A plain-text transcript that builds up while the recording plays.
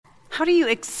How do you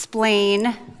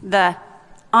explain the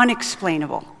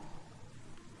unexplainable?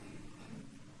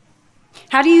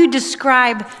 How do you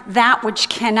describe that which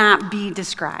cannot be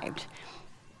described?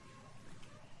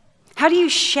 How do you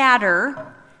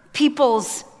shatter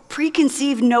people's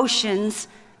preconceived notions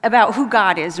about who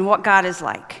God is and what God is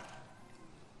like?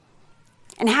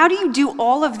 And how do you do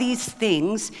all of these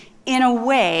things in a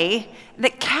way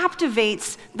that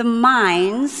captivates the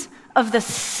minds of the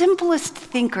simplest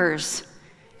thinkers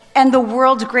and the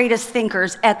world's greatest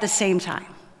thinkers at the same time?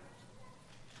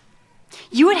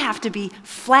 You would have to be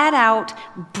flat out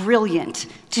brilliant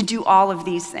to do all of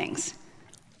these things.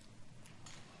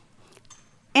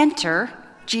 Enter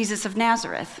Jesus of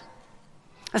Nazareth,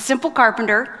 a simple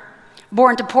carpenter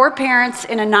born to poor parents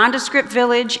in a nondescript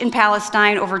village in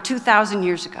Palestine over 2,000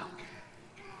 years ago.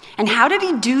 And how did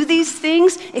he do these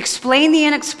things? Explain the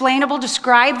inexplainable,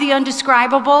 describe the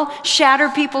undescribable, shatter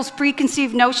people's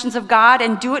preconceived notions of God,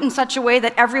 and do it in such a way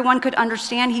that everyone could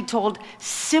understand. He told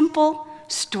simple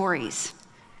stories.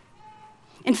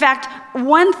 In fact,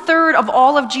 1/3 of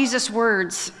all of Jesus'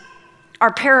 words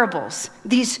are parables,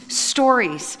 these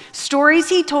stories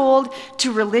he told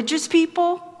to religious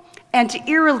people and to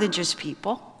irreligious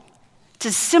people,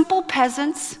 to simple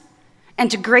peasants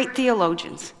and to great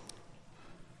theologians.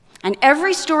 And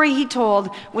every story he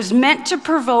told was meant to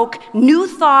provoke new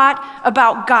thought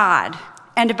about God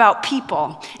and about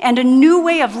people, and a new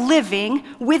way of living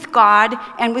with God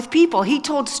and with people. He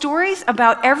told stories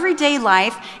about everyday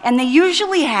life, and they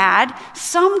usually had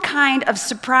some kind of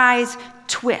surprise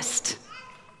twist.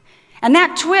 And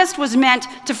that twist was meant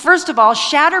to, first of all,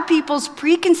 shatter people's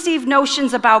preconceived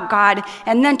notions about God,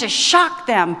 and then to shock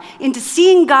them into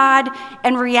seeing God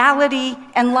and reality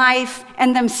and life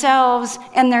and themselves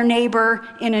and their neighbor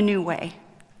in a new way.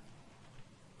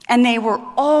 And they were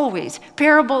always,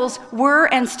 parables were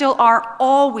and still are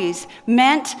always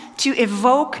meant to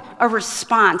evoke a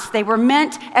response. They were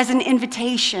meant as an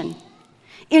invitation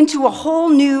into a whole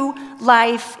new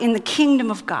life in the kingdom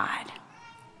of God.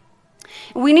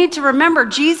 We need to remember,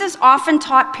 Jesus often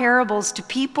taught parables to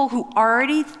people who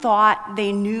already thought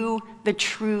they knew the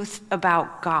truth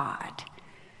about God.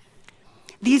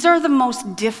 These are the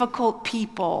most difficult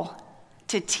people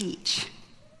to teach.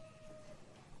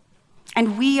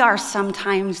 And we are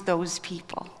sometimes those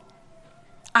people.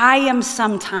 I am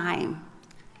sometime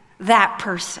that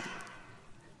person.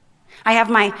 I have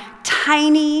my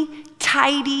tiny,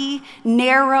 tidy,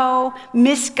 narrow,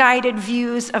 misguided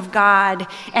views of God,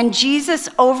 and Jesus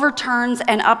overturns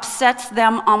and upsets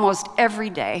them almost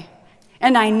every day.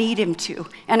 And I need him to,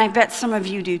 and I bet some of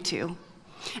you do too.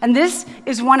 And this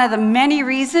is one of the many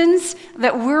reasons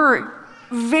that we're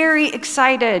very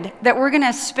excited that we're going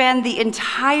to spend the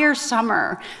entire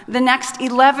summer, the next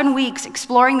 11 weeks,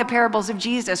 exploring the parables of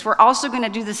Jesus. We're also going to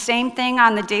do the same thing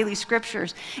on the daily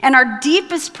scriptures. And our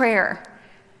deepest prayer,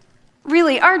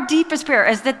 really, our deepest prayer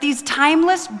is that these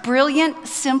timeless, brilliant,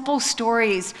 simple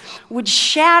stories would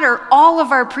shatter all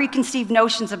of our preconceived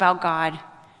notions about God.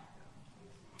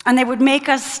 And they would make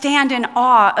us stand in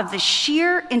awe of the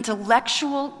sheer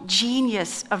intellectual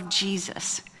genius of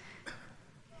Jesus.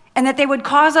 And that they would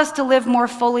cause us to live more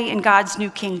fully in God's new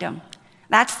kingdom.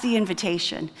 That's the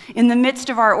invitation in the midst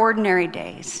of our ordinary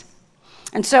days.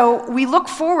 And so we look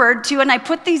forward to, and I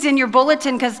put these in your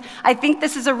bulletin because I think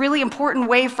this is a really important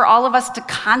way for all of us to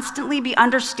constantly be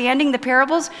understanding the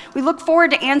parables. We look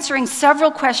forward to answering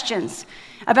several questions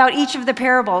about each of the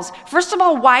parables. First of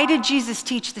all, why did Jesus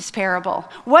teach this parable?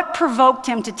 What provoked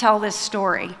him to tell this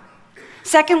story?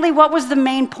 Secondly, what was the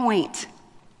main point?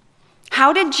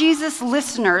 How did Jesus'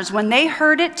 listeners, when they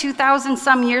heard it 2,000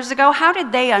 some years ago, how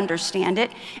did they understand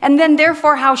it? And then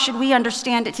therefore, how should we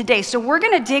understand it today? So we're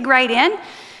going to dig right in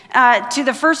to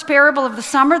the first parable of the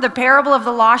summer, the parable of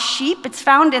the lost sheep. It's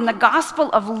found in the Gospel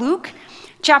of Luke,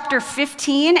 chapter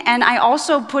 15, and I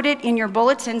also put it in your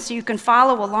bulletin so you can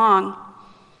follow along.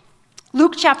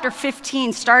 Luke chapter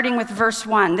 15, starting with verse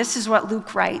 1. This is what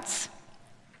Luke writes.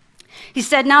 He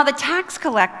said, "Now the tax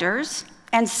collectors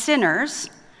and sinners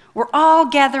were all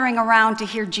gathering around to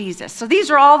hear Jesus." So these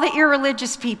are all the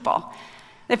irreligious people,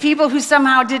 the people who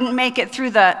somehow didn't make it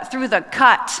through the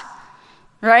cut,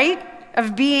 right,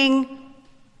 of being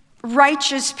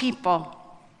righteous people.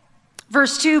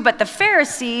 Verse 2, "But the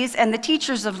Pharisees and the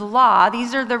teachers of the law,"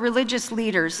 these are the religious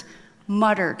leaders,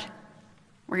 "muttered."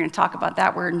 We're going to talk about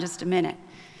that word in just a minute.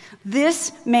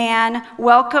 "This man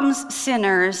welcomes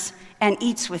sinners and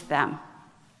eats with them."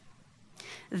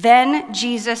 Then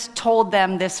Jesus told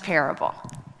them this parable.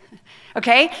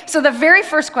 Okay, so the very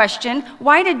first question,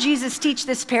 why did Jesus teach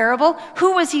this parable?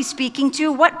 Who was he speaking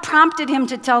to? What prompted him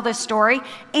to tell this story?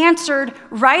 Answered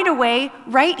right away,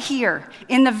 right here,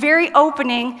 in the very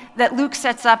opening that Luke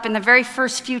sets up in the very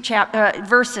first few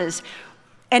verses.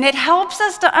 And it helps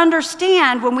us to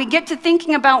understand when we get to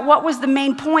thinking about what was the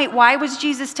main point, why was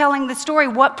Jesus telling the story,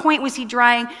 what point was he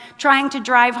trying to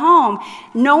drive home.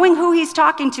 Knowing who he's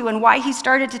talking to and why he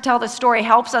started to tell the story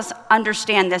helps us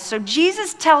understand this. So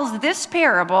Jesus tells this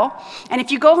parable, and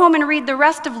if you go home and read the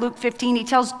rest of Luke 15, he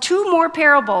tells two more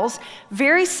parables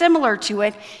very similar to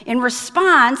it in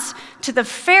response to the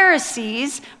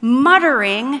Pharisees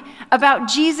muttering about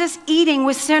Jesus eating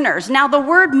with sinners. Now the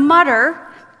word mutter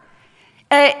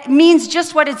means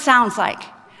just what it sounds like,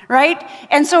 right?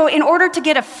 And so in order to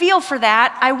get a feel for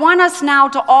that, I want us now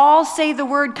to all say the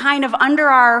word kind of under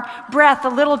our breath a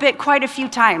little bit quite a few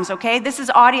times, okay? This is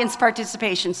audience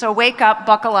participation, so wake up,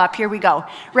 buckle up, here we go.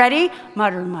 Ready?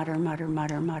 Mutter, mutter, mutter,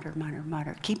 mutter, mutter, mutter,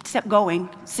 mutter. Keep going.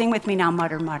 Sing with me now,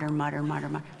 mutter, mutter, mutter, mutter,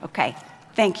 mutter. Okay,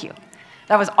 thank you.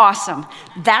 That was awesome.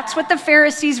 That's what the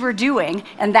Pharisees were doing,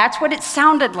 and that's what it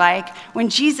sounded like when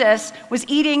Jesus was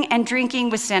eating and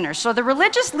drinking with sinners. So the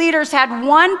religious leaders had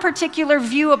one particular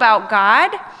view about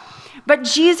God, but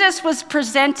Jesus was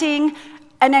presenting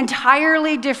an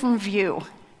entirely different view.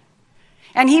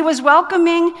 And he was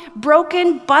welcoming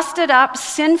broken, busted up,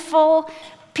 sinful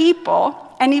people,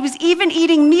 and he was even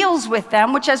eating meals with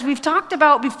them, which, as we've talked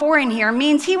about before in here,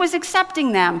 means he was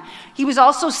accepting them. He was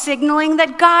also signaling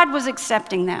that God was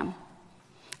accepting them.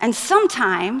 And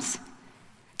sometimes,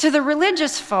 to the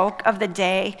religious folk of the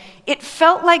day, it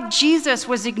felt like Jesus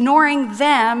was ignoring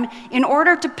them in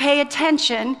order to pay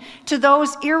attention to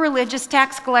those irreligious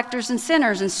tax collectors and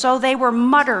sinners, and so they were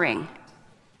muttering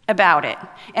about it.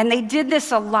 And they did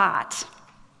this a lot,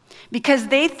 because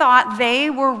they thought they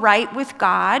were right with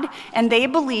God, and they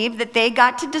believed that they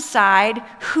got to decide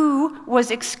who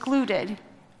was excluded.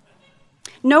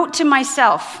 Note to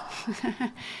myself,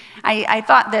 I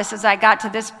thought this as I got to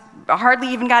this,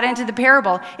 hardly even got into the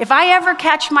parable. If I ever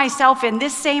catch myself in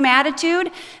this same attitude,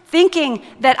 thinking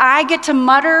that I get to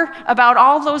mutter about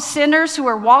all those sinners who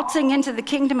are waltzing into the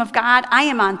kingdom of God, I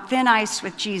am on thin ice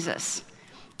with Jesus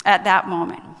at that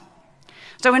moment.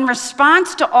 So in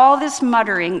response to all this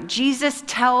muttering, Jesus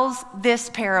tells this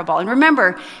parable. And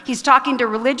remember, he's talking to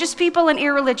religious people and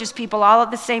irreligious people all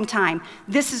at the same time.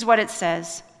 This is what it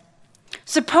says.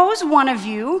 Suppose one of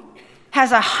you has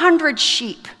 100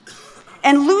 sheep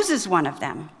and loses one of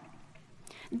them.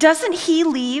 Doesn't he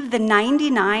leave the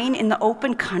 99 in the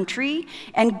open country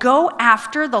and go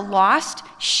after the lost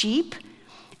sheep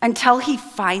until he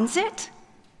finds it?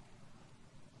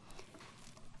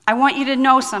 I want you to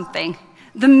know something.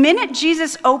 The minute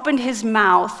Jesus opened his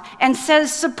mouth and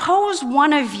says, suppose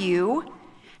one of you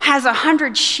has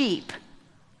 100 sheep.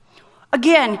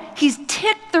 Again, he's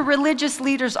ticked the religious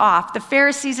leaders off, the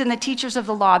Pharisees and the teachers of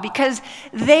the law, because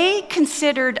they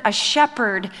considered a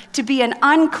shepherd to be an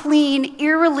unclean,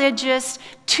 irreligious,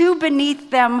 too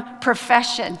beneath them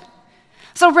profession.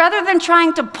 So rather than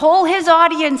trying to pull his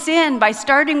audience in by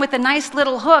starting with a nice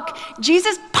little hook,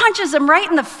 Jesus punches them right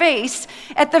in the face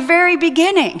at the very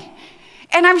beginning.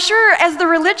 And I'm sure as the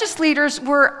religious leaders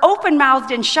were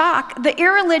open-mouthed in shock, the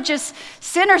irreligious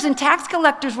sinners and tax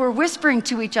collectors were whispering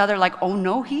to each other like, oh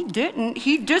no, he didn't.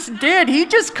 He just did. He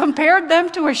just compared them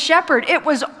to a shepherd. It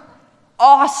was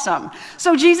awesome.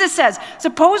 So Jesus says,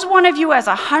 suppose one of you has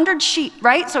 100 sheep,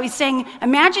 right? So he's saying,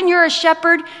 imagine you're a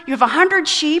shepherd, you have 100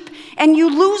 sheep, and you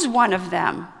lose one of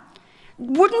them.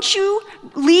 Wouldn't you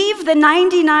leave the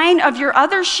 99 of your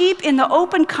other sheep in the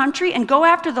open country and go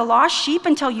after the lost sheep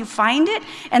until you find it?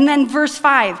 And then verse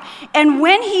 5, and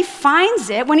when he finds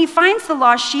it, when he finds the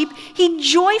lost sheep, he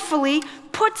joyfully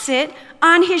puts it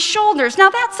on his shoulders.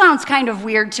 Now that sounds kind of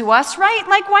weird to us, right?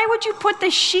 Like, why would you put the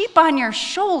sheep on your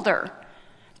shoulder?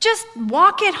 Just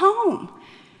walk it home.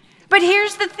 But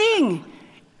here's the thing.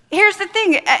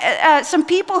 Some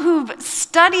people who've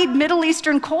studied Middle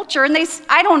Eastern culture, and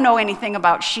I don't know anything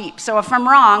about sheep, so if I'm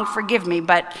wrong, forgive me,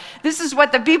 but this is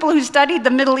what the people who studied the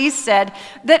Middle East said,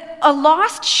 that a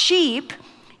lost sheep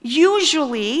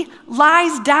usually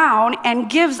lies down and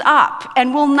gives up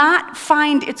and will not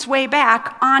find its way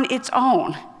back on its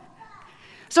own.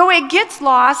 So it gets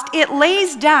lost, it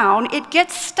lays down, it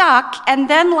gets stuck, and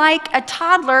then like a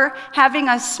toddler having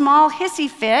a small hissy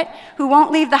fit who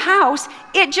won't leave the house,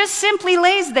 it just simply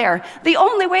lays there. The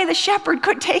only way the shepherd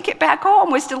could take it back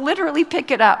home was to literally pick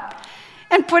it up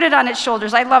and put it on its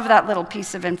shoulders. I love that little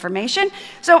piece of information.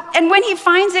 So, and when he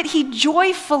finds it, he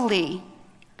joyfully,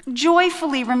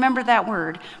 remember that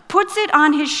word, puts it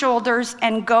on his shoulders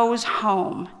and goes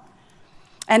home.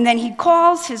 And then he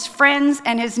calls his friends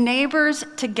and his neighbors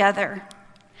together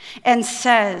and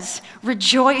says,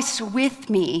 "Rejoice with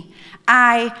me.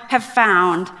 I have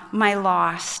found my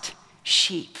lost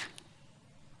sheep."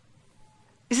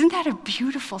 Isn't that a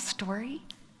beautiful story?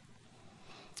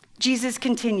 Jesus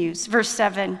continues, verse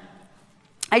 7,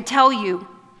 "I tell you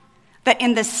that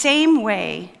in the same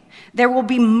way, there will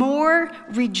be more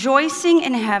rejoicing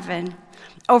in heaven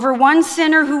over one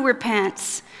sinner who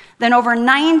repents than over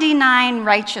 99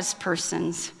 righteous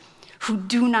persons who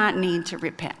do not need to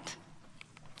repent."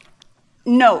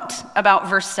 Note about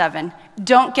verse 7,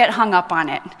 don't get hung up on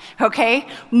it, okay?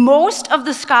 Most of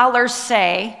the scholars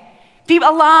say, a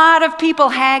lot of people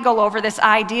haggle over this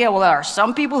idea, well, there are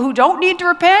some people who don't need to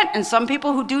repent and some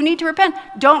people who do need to repent.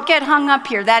 Don't get hung up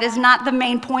here. That is not the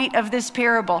main point of this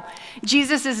parable.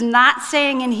 Jesus is not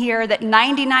saying in here that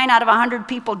 99 out of 100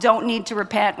 people don't need to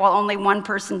repent while only one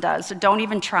person does, so don't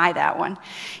even try that one.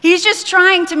 He's just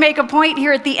trying to make a point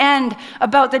here at the end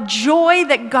about the joy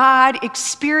that God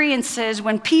experiences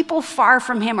when people far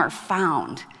from him are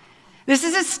found. This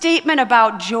is a statement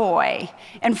about joy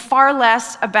and far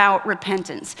less about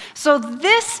repentance. So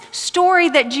this story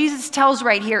that Jesus tells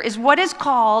right here is what is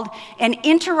called an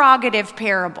interrogative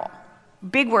parable.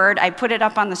 Big word, I put it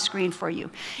up on the screen for you.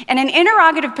 And an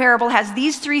interrogative parable has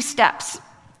these 3 steps.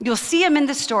 You'll see them in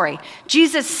the story.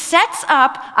 Jesus sets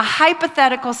up a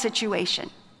hypothetical situation,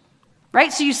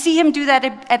 right? So you see him do that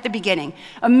at the beginning.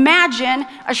 Imagine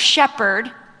a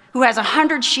shepherd who has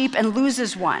 100 sheep and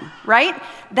loses one, right?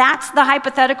 That's the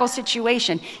hypothetical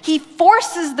situation. He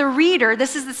forces the reader,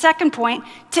 this is the second point,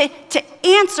 to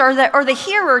answer, or the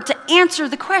hearer to answer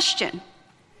the question.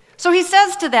 So he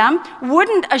says to them,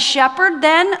 wouldn't a shepherd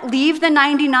then leave the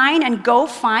 99 and go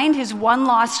find his one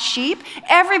lost sheep?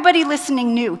 Everybody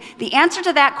listening knew. The answer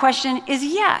to that question is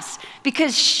yes,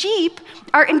 because sheep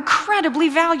are incredibly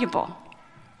valuable.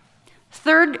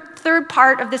 Third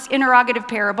part of this interrogative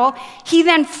parable, he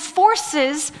then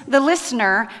forces the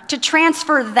listener to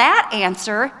transfer that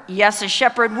answer, yes, a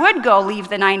shepherd would go leave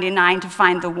the 99 to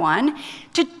find the one,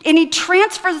 and he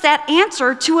transfers that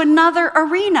answer to another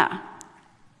arena.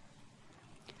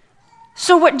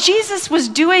 So what Jesus was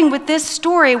doing with this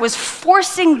story was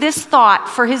forcing this thought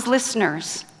for his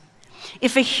listeners.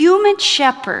 If a human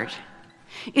shepherd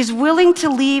is willing to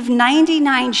leave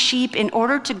 99 sheep in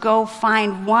order to go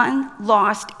find one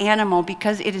lost animal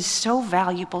because it is so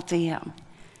valuable to him,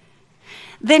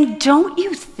 then don't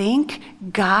you think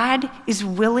God is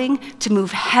willing to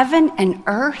move heaven and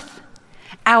earth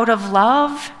out of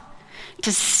love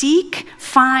to seek,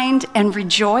 find, and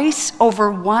rejoice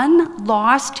over one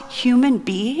lost human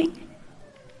being?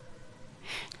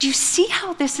 Do you see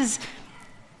how this is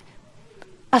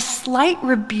a slight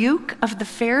rebuke of the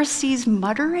Pharisees'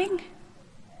 muttering?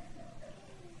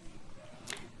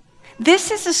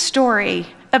 This is a story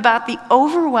about the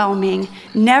overwhelming,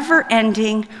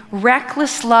 never-ending,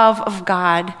 reckless love of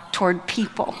God toward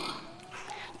people,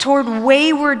 toward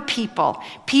wayward people,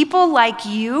 people like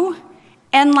you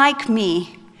and like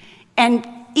me, and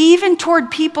even toward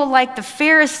people like the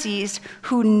Pharisees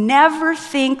who never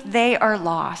think they are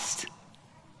lost.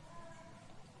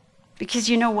 Because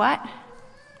you know what?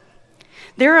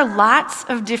 There are lots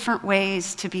of different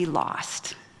ways to be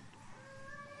lost.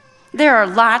 There are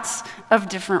lots of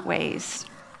different ways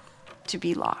to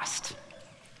be lost.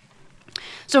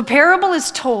 So a parable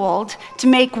is told to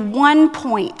make one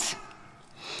point,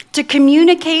 to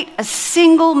communicate a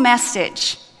single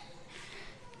message,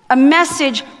 a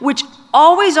message which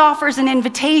always offers an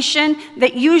invitation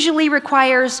that usually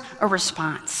requires a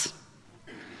response.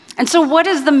 And so what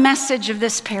is the message of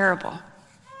this parable?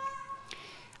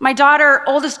 My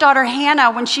oldest daughter Hannah,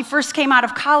 when she first came out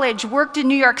of college, worked in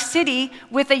New York City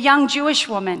with a young Jewish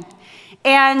woman.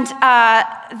 And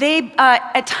they,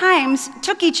 at times,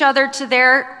 took each other to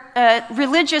their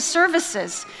religious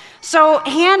services. So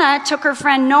Hannah took her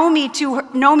friend Nomi to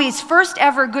Nomi's first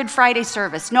ever Good Friday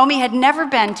service. Nomi had never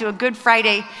been to a Good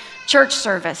Friday church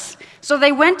service. So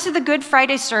they went to the Good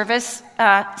Friday service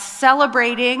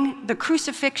celebrating the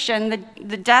crucifixion,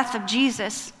 the death of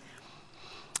Jesus.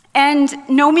 And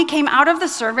Nomi came out of the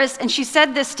service and she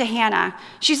said this to Hannah.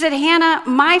 She said, Hannah,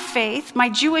 my faith, my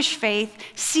Jewish faith,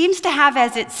 seems to have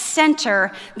as its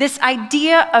center this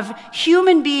idea of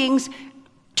human beings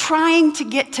trying to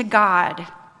get to God.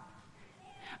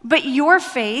 But your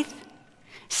faith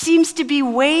seems to be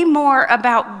way more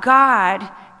about God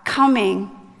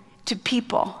coming to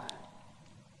people.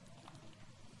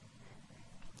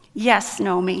 Yes,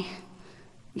 Nomi,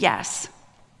 yes.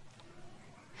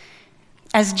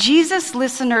 As Jesus'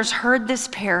 listeners heard this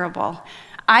parable,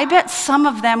 I bet some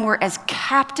of them were as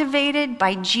captivated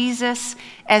by Jesus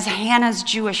as Hannah's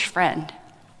Jewish friend.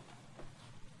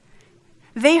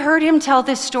 They heard him tell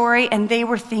this story and they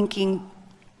were thinking,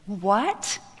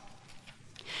 what?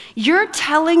 You're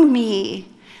telling me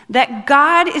that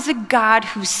God is a God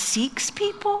who seeks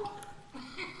people?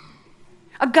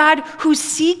 A God who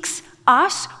seeks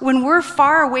us when we're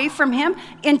far away from him,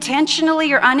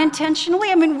 intentionally or unintentionally?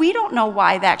 I mean, we don't know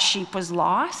why that sheep was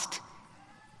lost.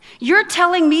 You're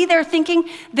telling me they're thinking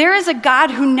there is a God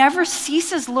who never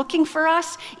ceases looking for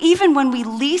us, even when we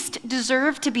least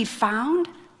deserve to be found?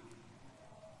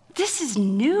 This is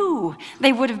new,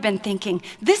 they would have been thinking.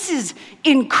 This is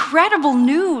incredible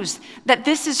news that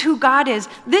this is who God is.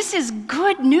 This is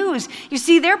good news. You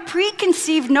see, their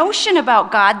preconceived notion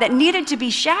about God that needed to be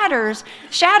shattered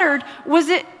was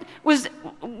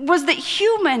that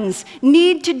humans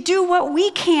need to do what we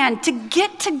can to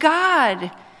get to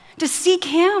God, to seek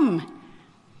him,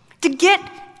 to get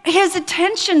his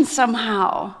attention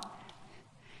somehow,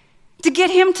 to get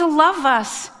him to love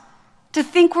us, to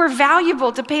think we're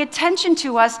valuable, to pay attention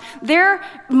to us. Their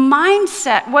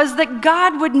mindset was that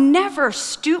God would never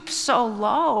stoop so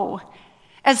low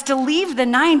as to leave the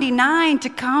 99 to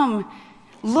come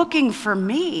looking for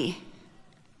me.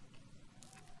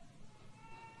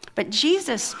 But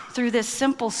Jesus, through this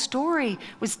simple story,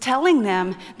 was telling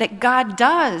them that God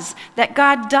does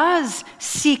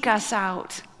seek us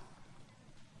out.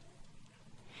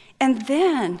 And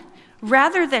then,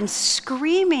 rather than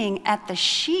screaming at the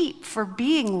sheep for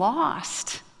being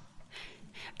lost.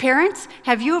 Parents,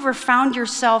 have you ever found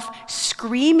yourself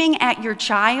screaming at your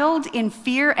child in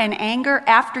fear and anger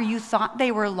after you thought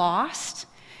they were lost?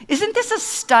 Isn't this a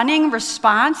stunning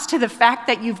response to the fact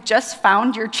that you've just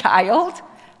found your child?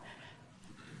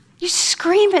 You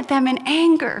scream at them in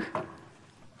anger.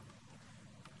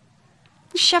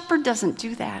 The shepherd doesn't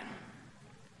do that.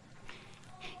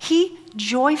 He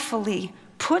joyfully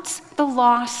puts the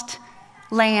lost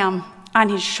lamb on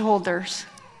his shoulders.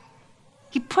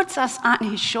 He puts us on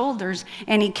his shoulders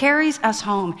and he carries us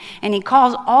home and he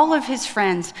calls all of his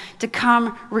friends to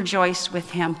come rejoice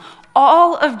with him.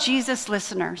 All of Jesus'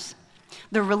 listeners,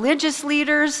 the religious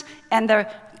leaders and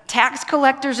the tax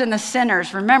collectors and the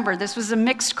sinners, remember this was a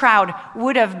mixed crowd,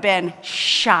 would have been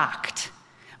shocked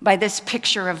by this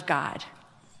picture of God.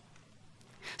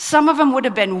 Some of them would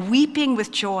have been weeping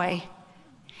with joy,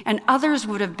 and others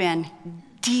would have been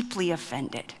deeply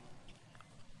offended.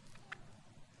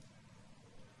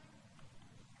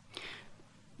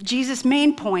 Jesus'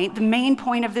 main point, the main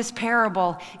point of this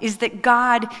parable, is that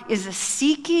God is a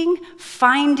seeking,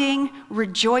 finding,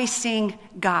 rejoicing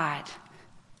God.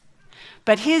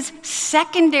 But his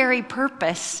secondary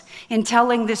purpose in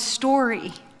telling this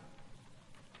story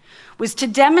was to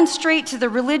demonstrate to the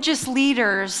religious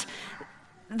leaders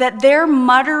that their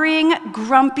muttering,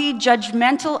 grumpy,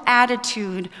 judgmental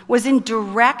attitude was in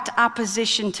direct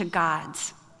opposition to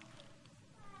God's.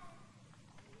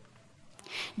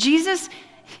 Jesus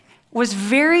was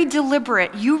very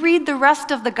deliberate. You read the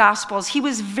rest of the Gospels. He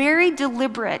was very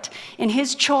deliberate in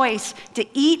his choice to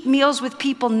eat meals with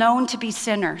people known to be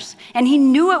sinners. And he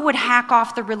knew it would hack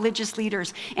off the religious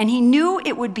leaders. And he knew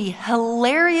it would be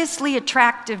hilariously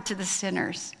attractive to the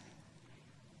sinners.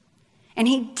 And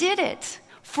he did it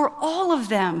for all of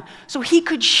them so he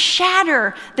could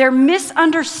shatter their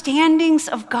misunderstandings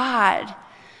of God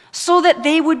so that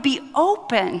they would be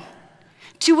open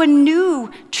to a new,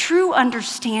 true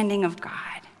understanding of God.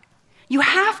 You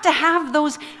have to have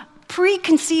those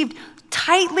preconceived,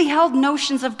 tightly held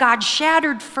notions of God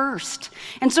shattered first.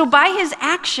 And so by his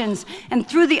actions and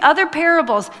through the other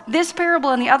parables, this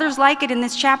parable and the others like it in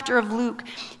this chapter of Luke,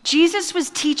 Jesus was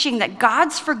teaching that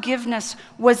God's forgiveness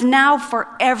was now for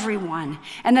everyone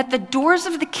and that the doors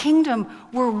of the kingdom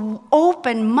were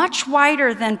open much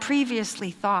wider than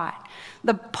previously thought.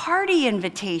 The party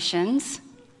invitations,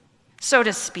 so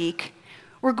to speak,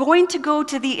 we're going to go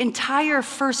to the entire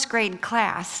first grade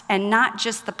class and not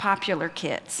just the popular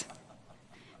kids.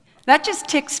 That just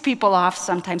ticks people off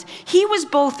sometimes. He was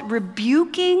both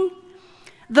rebuking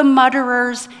the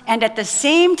mutterers and at the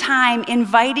same time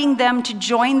inviting them to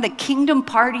join the kingdom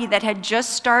party that had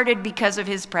just started because of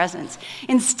his presence.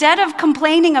 Instead of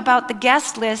complaining about the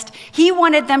guest list, he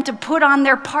wanted them to put on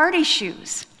their party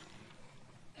shoes.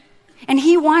 And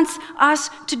he wants us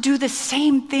to do the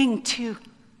same thing too.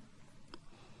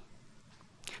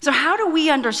 So how do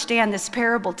we understand this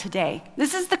parable today?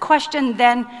 This is the question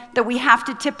then that we have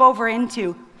to tip over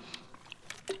into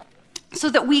so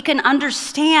that we can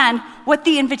understand what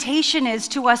the invitation is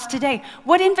to us today.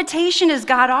 What invitation is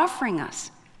God offering us?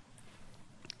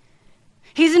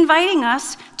 He's inviting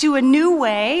us to a new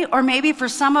way, or maybe for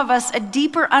some of us, a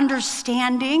deeper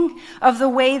understanding of the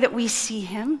way that we see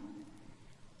him,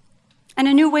 and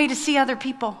a new way to see other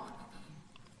people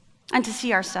and to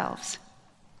see ourselves.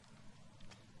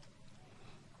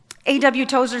 A.W.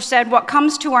 Tozer said, "What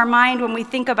comes to our mind when we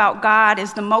think about God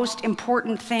is the most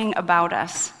important thing about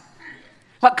us."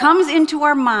 What comes into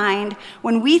our mind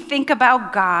when we think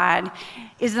about God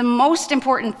is the most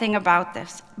important thing about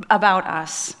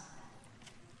us.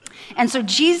 And so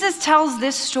Jesus tells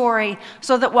this story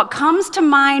so that what comes to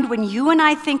mind when you and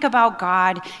I think about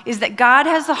God is that God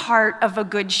has the heart of a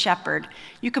good shepherd.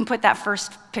 You can put that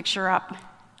first picture up.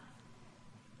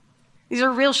 These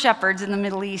are real shepherds in the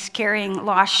Middle East carrying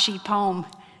lost sheep home.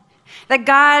 That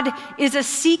God is a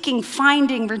seeking,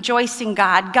 finding, rejoicing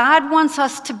God. God wants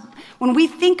us to, when we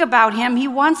think about him, he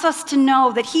wants us to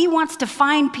know that he wants to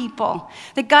find people,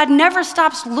 that God never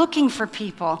stops looking for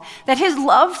people, that his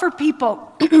love for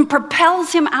people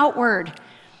propels him outward,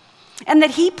 and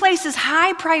that he places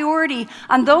high priority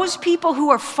on those people who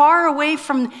are far away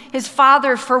from his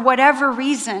Father for whatever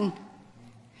reason.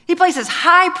 He places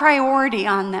high priority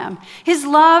on them. His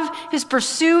love, his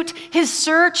pursuit, his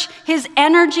search, his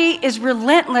energy is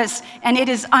relentless, and it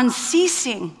is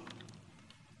unceasing.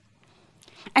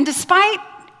 And despite,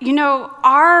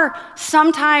 our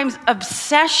sometimes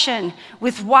obsession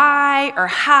with why or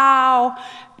how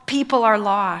people are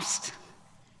lost,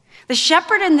 the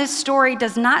shepherd in this story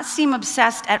does not seem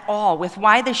obsessed at all with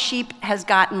why the sheep has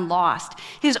gotten lost.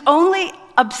 His only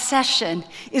obsession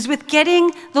is with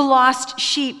getting the lost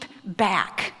sheep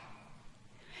back.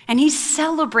 And he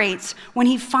celebrates when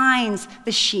he finds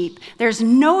the sheep. There's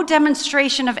no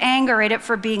demonstration of anger at it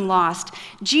for being lost.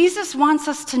 Jesus wants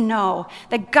us to know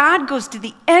that God goes to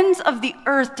the ends of the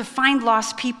earth to find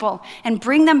lost people and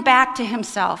bring them back to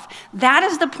himself. That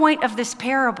is the point of this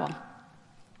parable.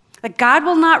 That God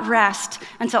will not rest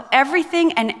until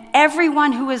everything and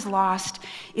everyone who is lost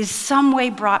is some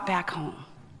way brought back home.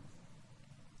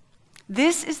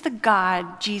 This is the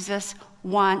God Jesus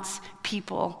wants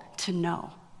people to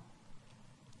know.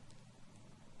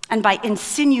 And by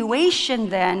insinuation,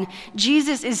 then,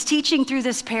 Jesus is teaching through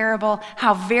this parable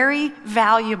how very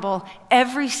valuable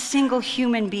every single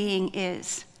human being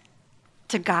is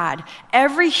to God.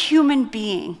 Every human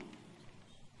being,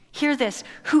 hear this,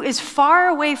 who is far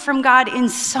away from God in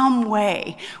some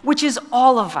way, which is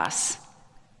all of us.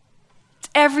 It's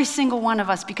every single one of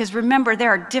us, because remember, there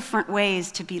are different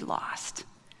ways to be lost.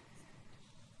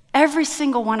 Every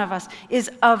single one of us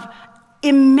is of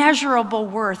immeasurable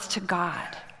worth to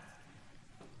God.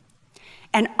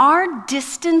 And our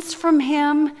distance from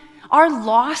him, our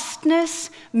lostness,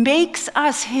 makes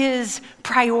us his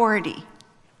priority.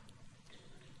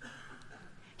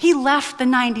 He left the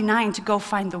 99 to go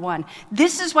find the one.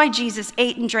 This is why Jesus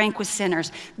ate and drank with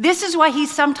sinners. This is why he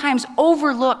sometimes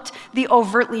overlooked the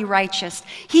overtly righteous.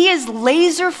 He is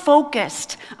laser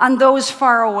focused on those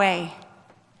far away.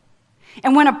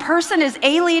 And when a person is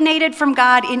alienated from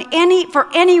God for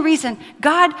any reason,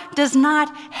 God does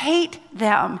not hate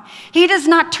them. He does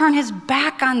not turn his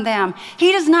back on them.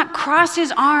 He does not cross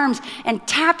his arms and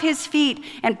tap his feet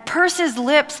and purse his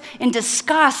lips in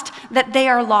disgust that they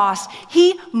are lost.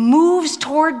 He moves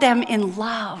toward them in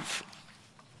love.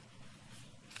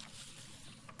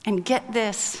 And get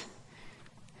this,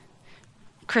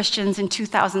 Christians in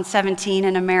 2017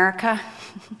 in America,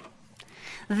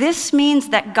 this means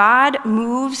that God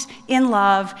moves in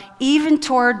love even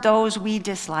toward those we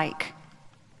dislike,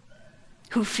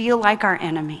 who feel like our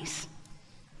enemies.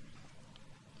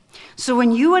 So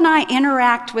when you and I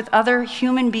interact with other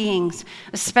human beings,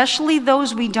 especially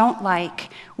those we don't like,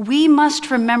 we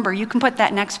must remember, you can put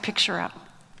that next picture up,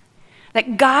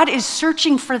 that God is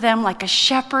searching for them like a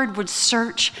shepherd would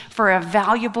search for a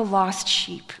valuable lost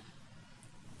sheep.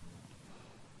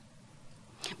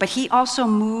 But he also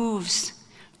moves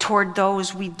toward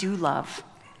those we do love.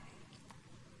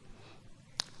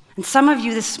 And some of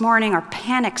you this morning are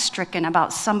panic-stricken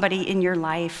about somebody in your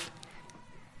life.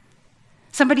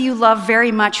 Somebody you love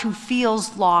very much who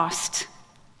feels lost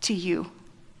to you.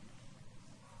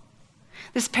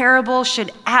 This parable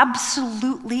should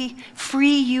absolutely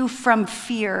free you from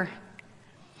fear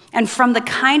and from the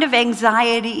kind of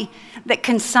anxiety that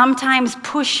can sometimes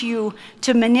push you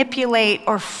to manipulate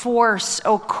or force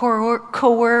or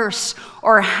coerce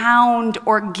or hound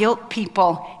or guilt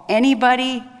people.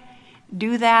 Anybody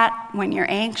do that when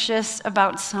you're anxious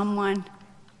about someone?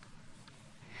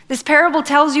 This parable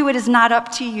tells you it is not up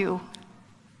to you.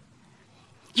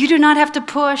 You do not have to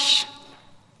push.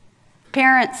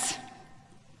 Parents,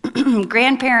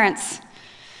 grandparents,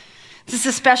 this is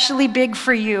especially big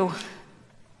for you.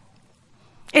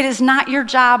 It is not your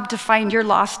job to find your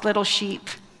lost little sheep.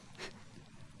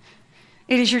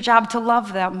 It is your job to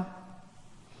love them.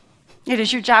 It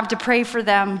is your job to pray for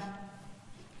them.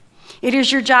 It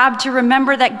is your job to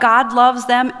remember that God loves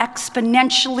them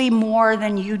exponentially more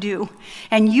than you do.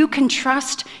 And you can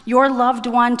trust your loved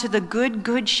one to the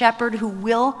good shepherd who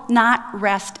will not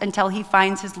rest until he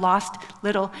finds his lost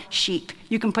little sheep.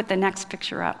 You can put the next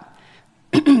picture up.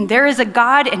 There is a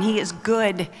God, and he is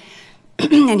good.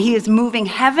 And he is moving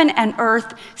heaven and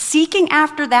earth, seeking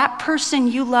after that person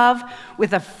you love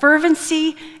with a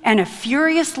fervency and a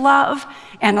furious love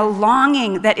and a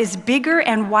longing that is bigger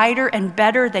and wider and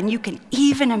better than you can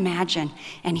even imagine.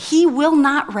 And he will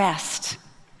not rest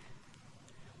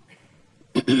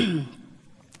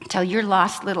till your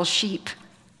lost little sheep,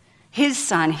 his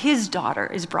son, his daughter,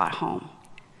 is brought home.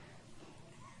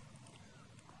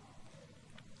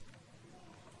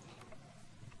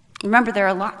 Remember, there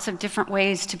are lots of different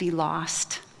ways to be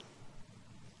lost.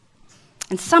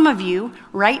 And some of you,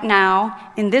 right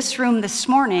now, in this room this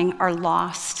morning, are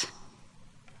lost.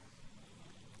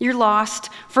 You're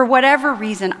lost for whatever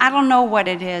reason. I don't know what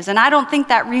it is, and I don't think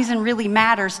that reason really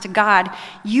matters to God.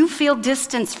 You feel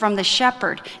distance from the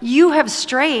shepherd. You have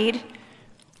strayed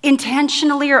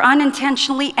intentionally or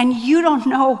unintentionally, and you don't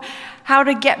know how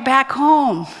to get back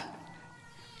home,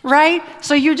 right?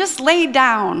 So you just lay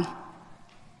down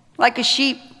like a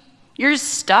sheep. You're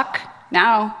stuck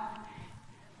now.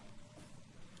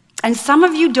 And some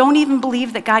of you don't even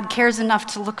believe that God cares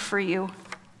enough to look for you.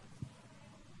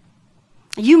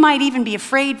 You might even be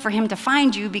afraid for him to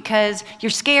find you because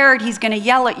you're scared he's going to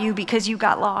yell at you because you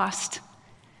got lost.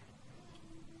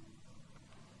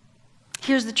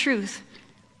 Here's the truth.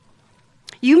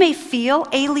 You may feel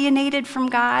alienated from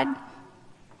God,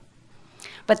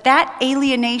 but that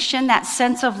alienation, that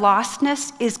sense of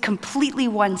lostness, is completely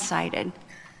one-sided.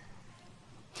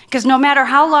 Because no matter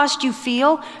how lost you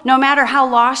feel, no matter how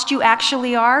lost you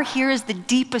actually are, here is the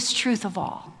deepest truth of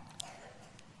all.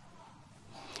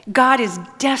 God is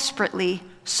desperately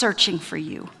searching for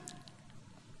you.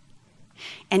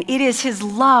 And it is his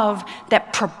love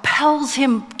that propels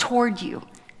him toward you.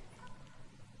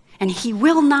 And he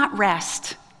will not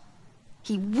rest.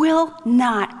 He will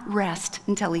not rest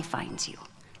until he finds you.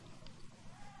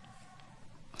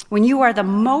 When you are the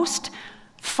most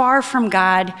far from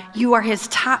God, you are his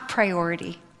top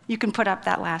priority. You can put up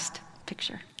that last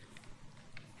picture.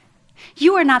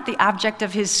 You are not the object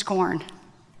of his scorn.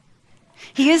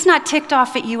 He is not ticked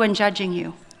off at you and judging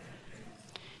you.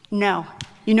 No.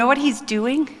 You know what he's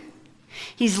doing?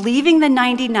 He's leaving the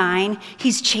 99.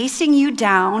 He's chasing you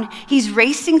down. He's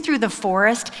racing through the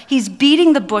forest. He's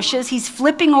beating the bushes. He's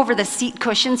flipping over the seat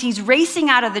cushions. He's racing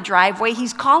out of the driveway.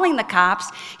 He's calling the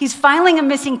cops. He's filing a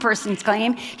missing persons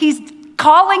claim. He's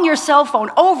calling your cell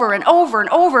phone over and over and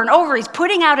over and over. He's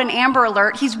putting out an Amber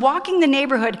Alert. He's walking the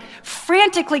neighborhood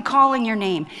frantically calling your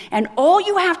name. And all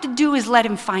you have to do is let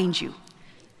him find you.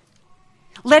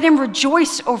 Let him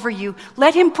rejoice over you.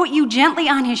 Let him put you gently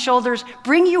on his shoulders,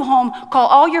 bring you home, call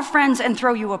all your friends, and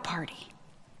throw you a party.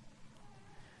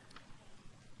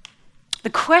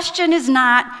 The question is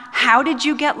not, how did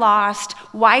you get lost?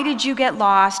 Why did you get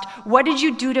lost? What did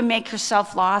you do to make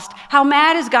yourself lost? How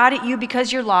mad is God at you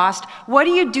because you're lost? What do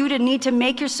you do to need to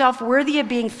make yourself worthy of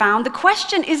being found? The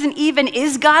question isn't even,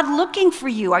 is God looking for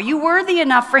you? Are you worthy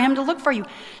enough for him to look for you?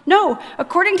 No,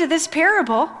 according to this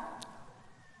parable,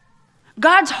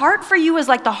 God's heart for you is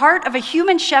like the heart of a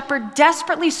human shepherd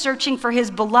desperately searching for his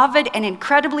beloved and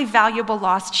incredibly valuable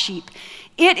lost sheep.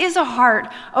 It is a heart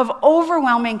of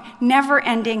overwhelming,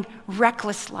 never-ending,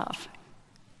 reckless love.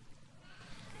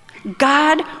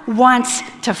 God wants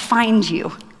to find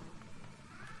you,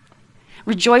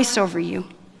 rejoice over you,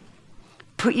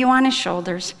 put you on his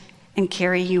shoulders, and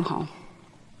carry you home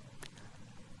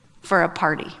for a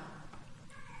party.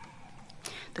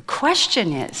 The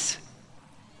question is,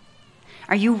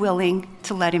 are you willing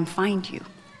to let him find you?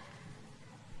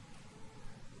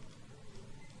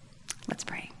 Let's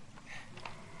pray.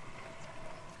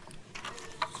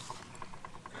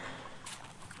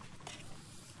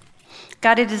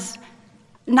 God, it is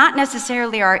not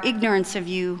necessarily our ignorance of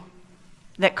you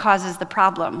that causes the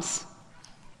problems.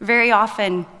 Very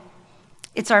often,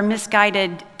 it's our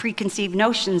misguided, preconceived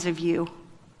notions of you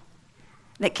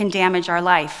that can damage our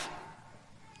life,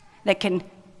 that can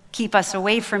keep us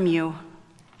away from you,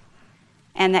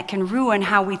 and that can ruin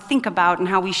how we think about and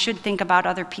how we should think about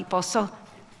other people. So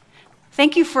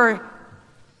thank you for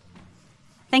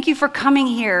coming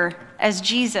here as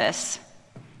Jesus.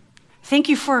 Thank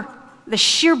you for the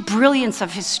sheer brilliance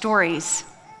of his stories.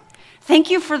 Thank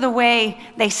you for the way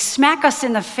they smack us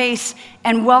in the face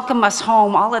and welcome us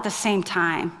home all at the same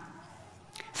time.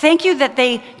 Thank you that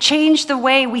they change the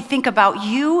way we think about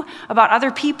you, about other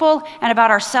people, and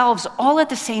about ourselves all at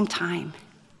the same time.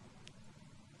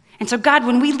 And so, God,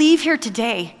 when we leave here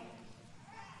today,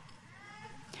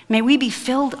 may we be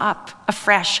filled up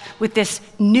afresh with this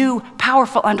new,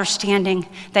 powerful understanding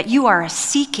that you are a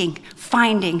seeking,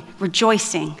 finding,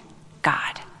 rejoicing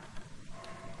God.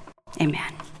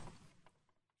 Amen.